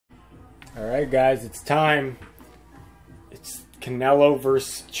Alright guys, it's time. It's Canelo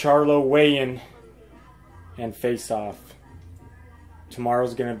versus Charlo weigh-in and face-off.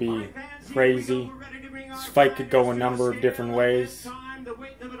 Tomorrow's going to be crazy. This fight could go a number of different ways. The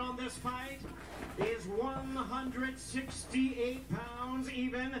weight limit on this fight is 168 pounds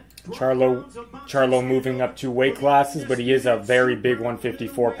even. Charlo moving up 2 weight classes, but he is a very big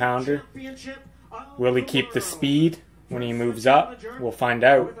 154 pounder. Will he keep the speed when he moves up? We'll find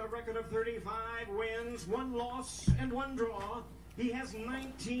out. With a record of 35 wins, 1 loss and 1 draw, he has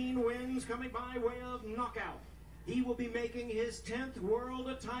 19 wins coming by way of knockout. He will be making his 10th world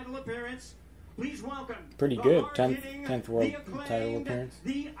title appearance. Please welcome. Pretty good. 10th world title appearance.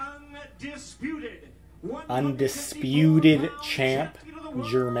 The undisputed champ,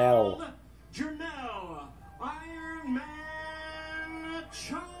 Jermell. Jermell Iron Man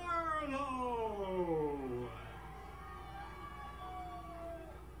Charlo.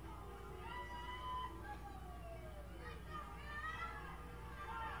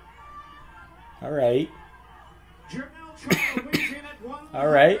 All right. Jermell Charlo weighs in at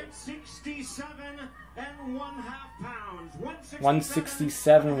 167 and 1/2 pounds.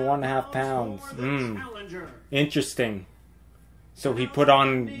 167 1/2 pounds. Interesting. So he put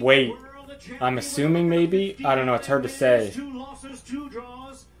on weight. I'm assuming maybe. I don't know. It's hard to say. 2 losses, 2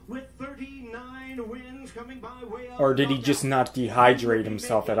 draws, with 39 wins coming by way of Or did he just not dehydrate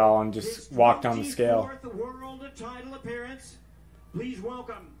himself at all and just walked on the scale? World title appearance. Please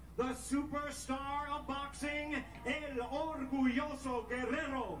welcome the superstar of boxing, el orgulloso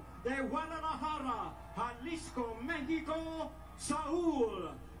guerrero de Guadalajara, Jalisco, Mexico,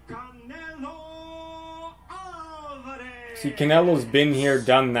 Saúl Canelo Alvarez. See, Canelo's been here,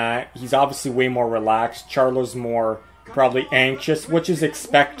 done that. He's obviously way more relaxed. Charlo's more probably anxious, which is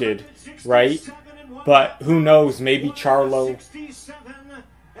expected, right? But who knows? Maybe Charlo.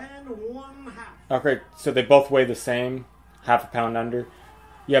 Okay, so they both weigh the same, 1/2 pound under.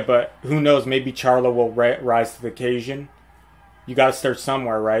 Yeah, but who knows? Maybe Charlo will rise to the occasion. You got to start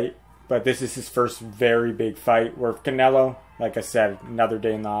somewhere, right? But this is his first very big fight. Where Canelo, like I said, another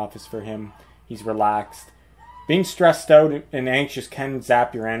day in the office for him. He's relaxed. Being stressed out and anxious can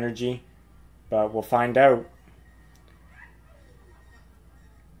zap your energy, but we'll find out.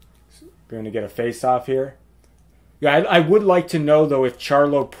 So we're going to get a face-off here. Yeah, I would like to know, though, if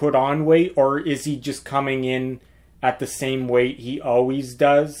Charlo put on weight, or is he just coming in at the same weight he always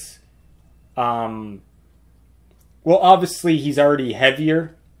does. Well, obviously he's already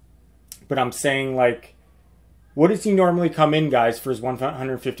heavier, but I'm saying, like, what does he normally come in, guys, for his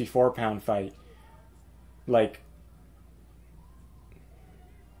 154 pound fight? Like,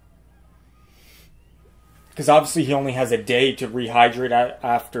 because obviously he only has a day to rehydrate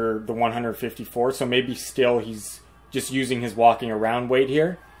after the 154, so maybe still he's just using his walking around weight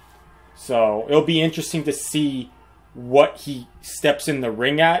here. So it'll be interesting to see what he steps in the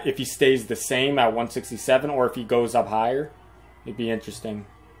ring at, if he stays the same at 167 or if he goes up higher. It'd be interesting.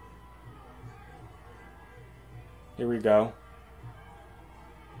 Here we go.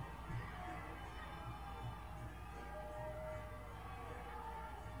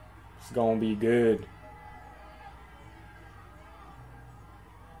 It's gonna be good.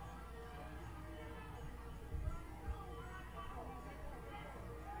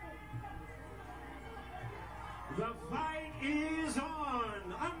 The fight is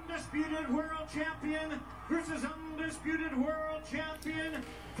on. Undisputed world champion versus undisputed world champion.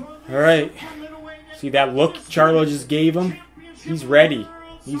 All right. See that look Charlo just gave him? He's ready.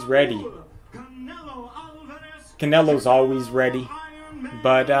 He's ready. Canelo's always ready.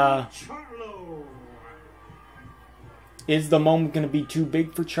 But is the moment going to be too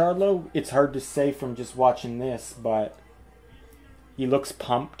big for Charlo? It's hard to say from just watching this, but he looks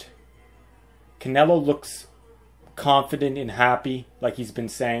pumped. Canelo looks confident and happy, like he's been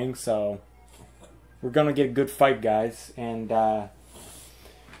saying, so we're gonna get a good fight, guys, and I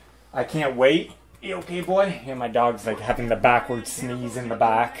can't wait. You okay, boy? Yeah, my dog's like having the backward sneeze in the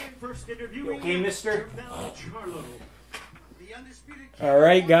back. You okay, mister?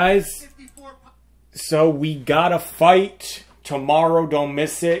 Alright, guys, so we got a fight tomorrow. Don't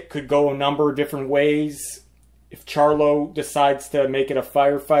miss it. Could go a number of different ways. If Charlo decides to make it a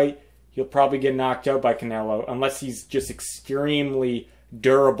firefight, he'll probably get knocked out by Canelo, unless he's just extremely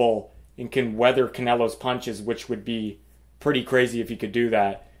durable and can weather Canelo's punches, which would be pretty crazy if he could do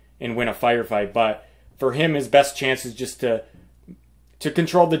that and win a firefight. But for him, his best chance is just to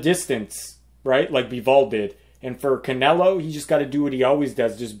control the distance, right, like Bivol did. And for Canelo, he just got to do what he always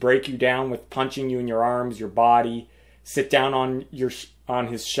does, just break you down with punching you in your arms, your body, sit down on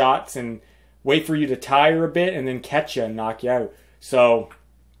his shots and wait for you to tire a bit and then catch you and knock you out. So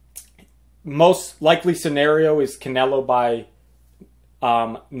most likely scenario is Canelo by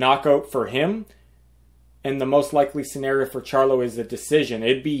knockout for him. And the most likely scenario for Charlo is a decision.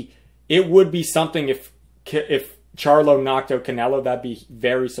 It would be something if Charlo knocked out Canelo. That'd be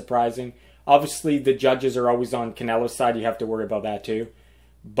very surprising. Obviously, the judges are always on Canelo's side. You have to worry about that too.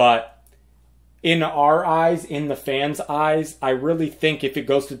 But in our eyes, in the fans' eyes, I really think if it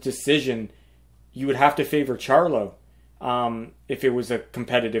goes to decision, you would have to favor Charlo if it was a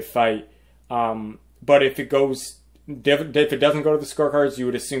competitive fight. But if it doesn't go to the scorecards, you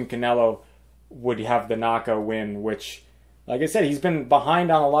would assume Canelo would have the knockout win, which, like I said, he's been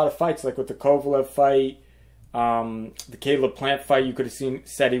behind on a lot of fights, like with the Kovalev fight, the Caleb Plant fight. You could have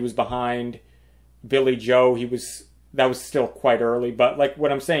said he was behind. Billy Joe, that was still quite early. But like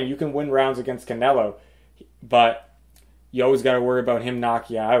what I'm saying, you can win rounds against Canelo, but you always got to worry about him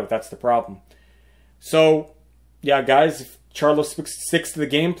knocking you out. That's the problem. So, yeah, guys, if Charlo sticks to the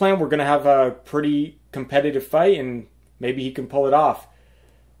game plan, we're going to have a pretty competitive fight, and maybe he can pull it off.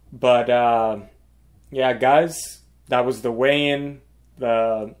 But, yeah, guys, that was the weigh-in,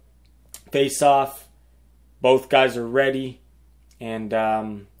 the face-off. Both guys are ready, and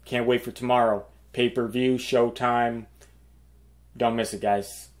can't wait for tomorrow. Pay-per-view, Showtime. Don't miss it,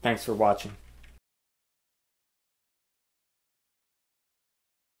 guys. Thanks for watching.